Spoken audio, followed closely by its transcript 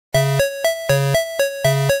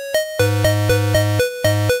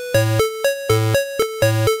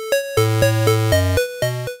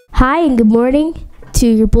good morning to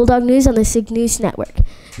your Bulldog News on the SIG News Network.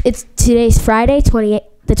 Today's Friday,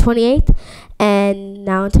 the 28th, and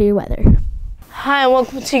now into your weather. Hi, and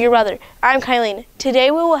welcome to your weather. I'm Kylene.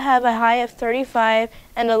 Today we will have a high of 35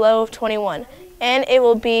 and a low of 21, and it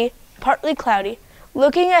will be partly cloudy.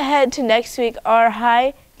 Looking ahead to next week, our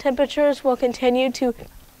high temperatures will continue to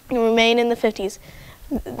remain in the 50s.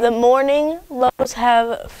 The morning lows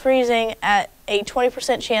have freezing at a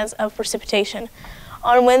 20% chance of precipitation.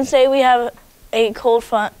 On Wednesday, we have a cold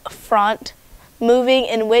front moving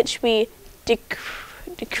in which we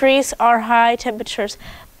decrease our high temperatures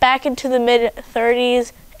back into the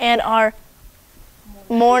mid-30s and our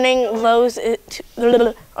morning lows to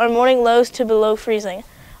below freezing.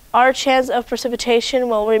 Our chance of precipitation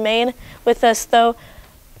will remain with us though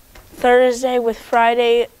Thursday with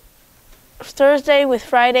Friday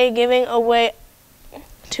giving away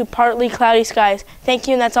to partly cloudy skies. Thank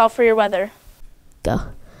you, and that's all for your weather. Go.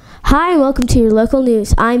 Hi, and welcome to your local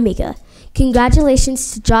news. I'm Mika.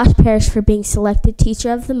 Congratulations to Josh Parrish for being selected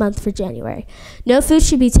Teacher of the Month for January. No food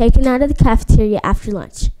should be taken out of the cafeteria after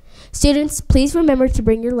lunch. Students, please remember to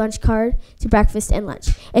bring your lunch card to breakfast and lunch.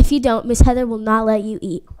 If you don't, Miss Heather will not let you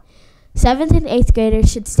eat. 7th and 8th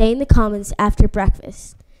graders should stay in the commons after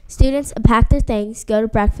breakfast. Students, unpack their things, go to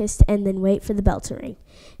breakfast, and then wait for the bell to ring.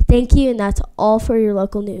 Thank you, and that's all for your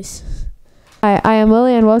local news. Hi, I am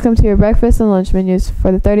Lily, and welcome to your breakfast and lunch menus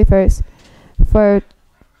for the 31st. For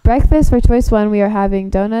breakfast, for choice 1, we are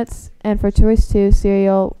having donuts, and for choice 2,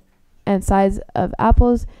 cereal and sides of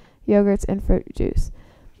apples, yogurts, and fruit juice.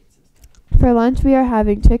 For lunch, we are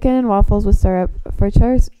having chicken and waffles with syrup. For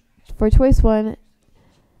choice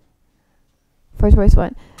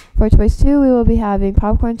 2, we will be having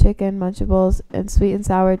popcorn chicken, Munchables, and sweet and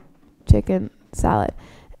sour chicken salad.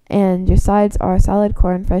 And your sides are salad,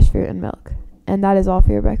 corn, fresh fruit, and milk. And that is all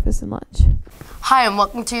for your breakfast and lunch. Hi, and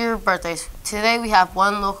welcome to your birthdays. Today we have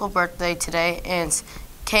one local birthday today, and it's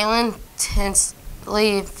Kaylin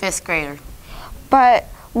Tinsley, 5th grader. But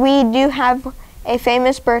we do have a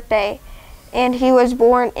famous birthday, and he was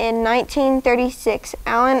born in 1936.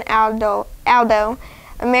 Alan Aldo,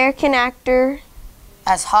 American actor.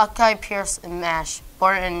 As Hawkeye Pierce in MASH,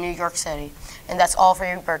 born in New York City. And that's all for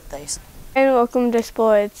your birthdays. And welcome to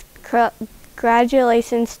sports.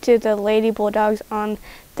 Congratulations to the Lady Bulldogs on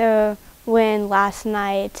the win last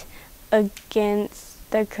night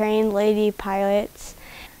against the Crane Lady Pilots.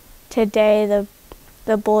 Today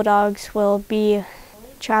the Bulldogs will be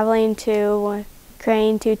traveling to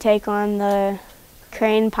Crane to take on the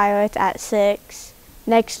Crane Pilots at 6.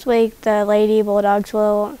 Next week the Lady Bulldogs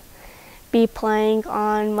will be playing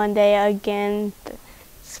on Monday against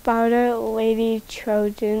Sparta Lady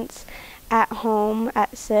Trojans at home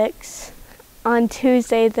at 6. On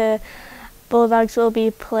Tuesday, the Bulldogs will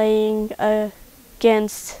be playing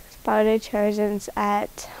against Sparta Trojans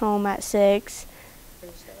at home at 6.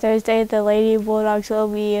 Thursday, the Lady Bulldogs will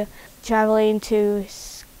be traveling to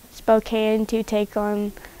Spokane to take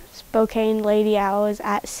on Spokane Lady Owls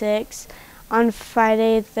at 6. On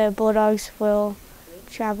Friday, the Bulldogs will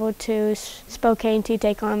travel to Spokane to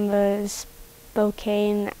take on the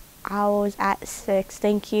Spokane Owls at 6.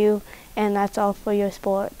 Thank you, and that's all for your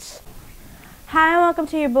sports. Hi, and welcome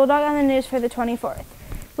to your Bulldog on the News for the 24th.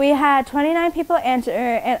 We had 29 people answer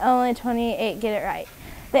and only 28 get it right.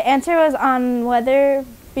 The answer was on weather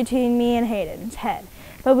between me and Hayden's head,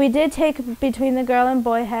 but we did take between the girl and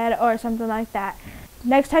boy head or something like that.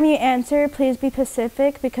 Next time you answer, please be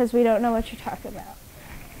specific because we don't know what you're talking about.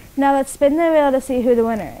 Now let's spin the wheel to see who the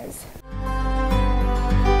winner is.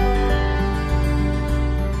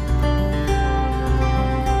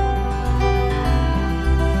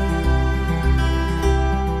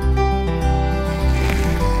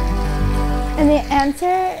 And the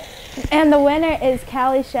answer and the winner is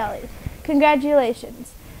Callie Shelley.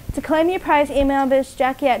 Congratulations. To claim your prize, email Ms.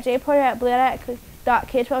 Jackie at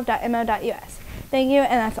jporter@bluedat.k12.mo.us. Thank you,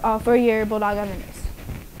 and that's all for your Bulldog on the News.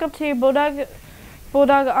 Welcome to your Bulldog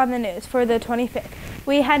on the News for the 25th.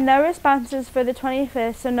 We had no responses for the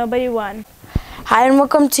 25th, so nobody won. Hi, and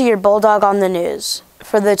welcome to your Bulldog on the News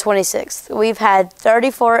for the 26th. We've had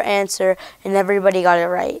 34 answer, and everybody got it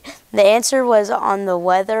right. The answer was on the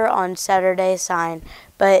weather on Saturday sign,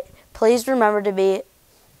 but please remember to be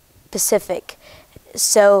specific.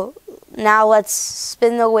 So now let's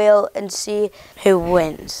spin the wheel and see who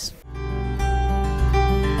wins.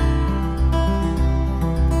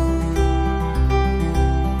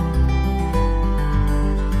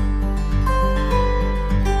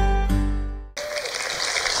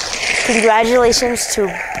 Congratulations to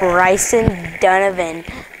Bryson Donovan.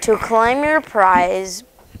 To claim your prize,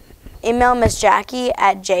 Email Miss Jackie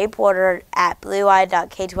at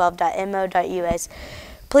jporter@blueye.k12.mo.us.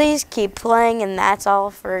 Please keep playing, and that's all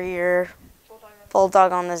for your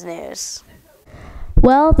Bulldog on the News.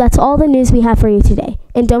 Well, that's all the news we have for you today.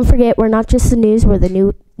 And don't forget, we're not just the news, we're the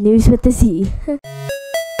new news with the Z.